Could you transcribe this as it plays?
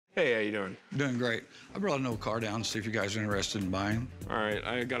Hey, how you doing? Doing great. I brought an old car down to see if you guys are interested in buying. All right,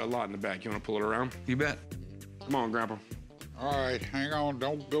 I got a lot in the back. You want to pull it around? You bet. Come on, Grandpa. All right, hang on.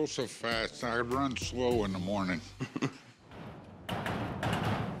 Don't go so fast. I run slow in the morning.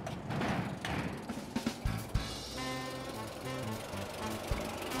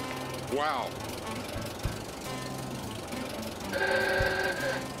 Wow.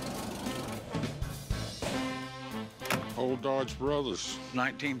 Old Dodge Brothers.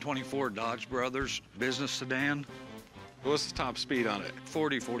 1924 Dodge Brothers Business Sedan. What's the top speed on it?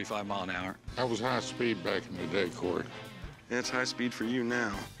 40, 45 mile an hour. That was high speed back in the day, Corey. It's high speed for you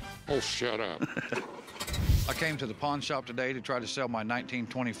now. Oh, shut up. I came to the pawn shop today to try to sell my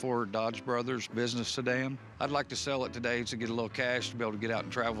 1924 Dodge Brothers Business Sedan. I'd like to sell it today to get a little cash to be able to get out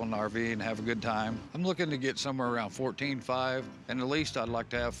and travel in an RV and have a good time. I'm looking to get somewhere around 14.5, and the least I'd like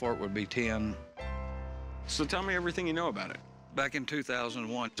to have for it would be 10. So tell me everything you know about it. Back in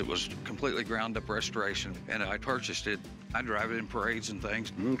 2001, it was completely ground up restoration, and I purchased it. I drive it in parades and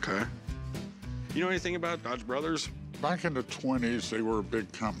things. Okay. You know anything about Dodge Brothers? Back in the 20s, they were a big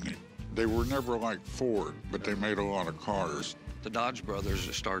company. They were never like Ford, but they made a lot of cars. The Dodge brothers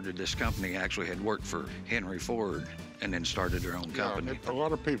that started this company actually had worked for Henry Ford and then started their own company. Yeah, a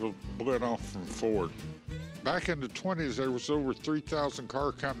lot of people bled off from Ford. Back in the 20s, there was over 3,000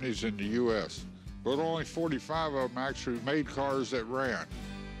 car companies in the U.S., but only 45 of them actually made cars that ran.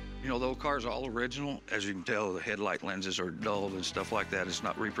 You know, those cars are all original. As you can tell, the headlight lenses are dulled and stuff like that. It's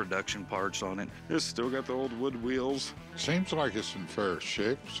not reproduction parts on it. It's still got the old wood wheels. Seems like it's in fair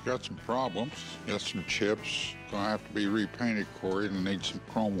shape. It's got some problems. Got some chips. Gonna have to be repainted, Corey, and need some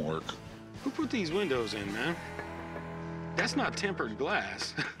chrome work. Who put these windows in, man? That's not tempered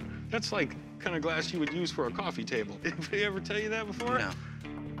glass. That's like kind of glass you would use for a coffee table. Did they ever tell you that before? No.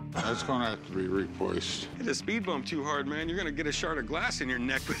 That's gonna have to be replaced. Hit a speed bump too hard, man. You're gonna get a shard of glass in your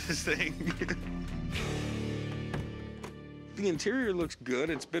neck with this thing. The interior looks good.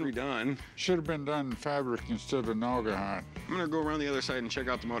 It's been redone. Should have been done in fabric instead of Naugahyde. I'm gonna go around the other side and check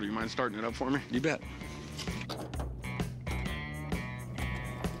out the motor. You mind starting it up for me? You bet.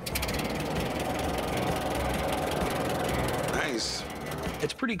 Nice.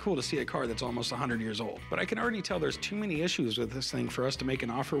 It's pretty cool to see a car that's almost 100 years old, but I can already tell there's too many issues with this thing for us to make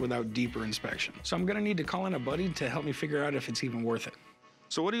an offer without deeper inspection. So I'm gonna need to call in a buddy to help me figure out if it's even worth it.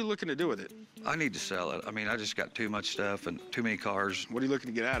 So what are you looking to do with it? I need to sell it. I mean, I just got too much stuff and too many cars. What are you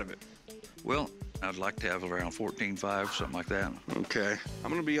looking to get out of it? Well, I'd like to have around 14.5, something like that. Okay. I'm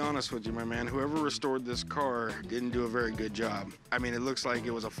gonna be honest with you, my man. Whoever restored this car didn't do a very good job. I mean, it looks like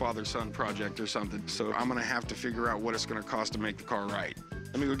it was a father-son project or something. So I'm gonna have to figure out what it's gonna cost to make the car right.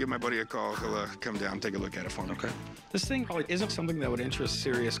 Let me go give my buddy a call. He'll come down and take a look at it for me. Okay. This thing probably isn't something that would interest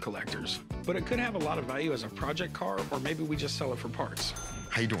serious collectors, but it could have a lot of value as a project car, or maybe we just sell it for parts.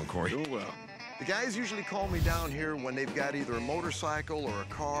 How you doing, Corey? Doing well. The guys usually call me down here when they've got either a motorcycle or a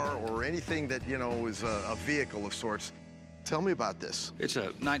car or anything that, you know, is a vehicle of sorts. Tell me about this. It's a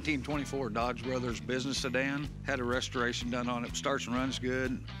 1924 Dodge Brothers Business Sedan. Had a restoration done on it. Starts and runs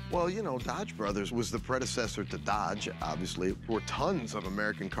good. Well, you know, Dodge Brothers was the predecessor to Dodge, obviously. There were tons of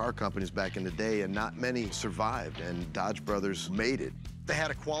American car companies back in the day, and not many survived, and Dodge Brothers made it. They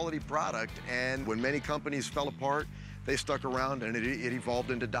had a quality product, and when many companies fell apart, they stuck around, and it evolved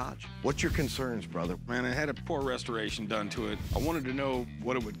into Dodge. What's your concerns, brother? Man, it had a poor restoration done to it. I wanted to know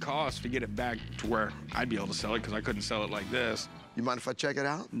what it would cost to get it back to where I'd be able to sell it, because I couldn't sell it like this. You mind if I check it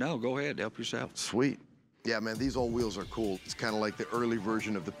out? No, go ahead. Help yourself. Sweet. Yeah, man, these old wheels are cool. It's kind of like the early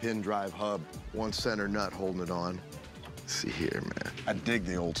version of the pin drive hub. One center nut holding it on. Let's see here, man. I dig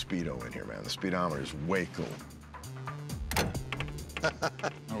the old Speedo in here, man. The speedometer is way cool.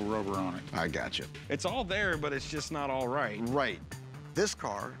 No rubber on it. I got you. It's all there, but it's just not all right. Right. This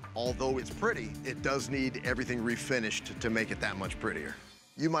car, although it's pretty, it does need everything refinished to make it that much prettier.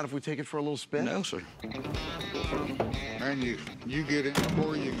 You mind if we take it for a little spin? No, sir. Man, you get in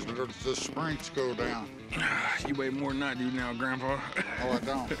before the springs go down. You weigh more than I do now, Grandpa. Oh, I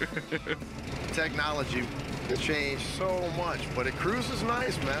don't. Technology has changed so much, but it cruises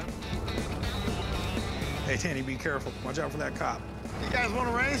nice, man. Hey, Danny, be careful. Watch out for that cop. You guys want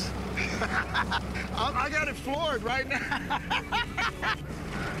to race? I got it floored right now.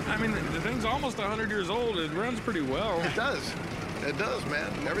 I mean, the thing's almost 100 years old. It runs pretty well. It does. It does,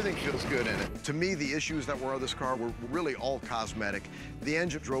 man. Everything feels good in it. To me, the issues that were on this car were really all cosmetic. The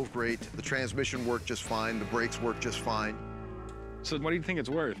engine drove great. The transmission worked just fine. The brakes worked just fine. So what do you think it's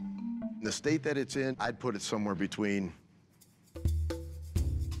worth? In the state that it's in, I'd put it somewhere between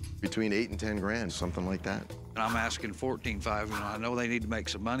Between 8 and 10 grand, something like that. And I'm asking 14.5. You know, I know they need to make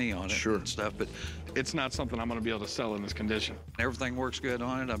some money on it Sure. and stuff, but It's not something I'm gonna be able to sell in this condition. everything works good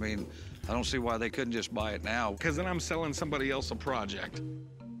on it. I mean, I don't see why they couldn't just buy it now. Because then I'm selling somebody else a project.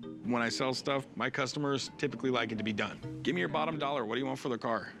 When I sell stuff, my customers typically like it to be done. Give me your bottom dollar. What do you want for the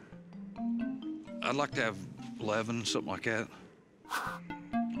car? I'd like to have 11, something like that.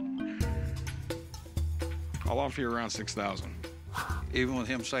 I'll offer you around 6,000. Even with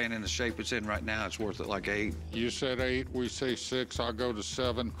him saying in the shape it's in right now, it's worth it like 8. You said 8, we say 6, I'll go to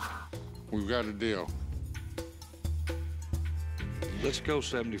 7. We've got a deal. Let's go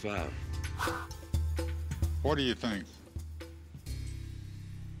 75. What do you think?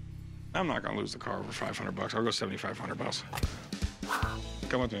 I'm not gonna lose the car over 500 bucks. I'll go 7,500 bucks.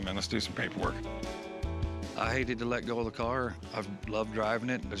 Come with me, man. Let's do some paperwork. I hated to let go of the car. I've loved driving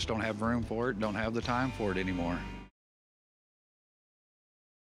it. I just don't have room for it, don't have the time for it anymore.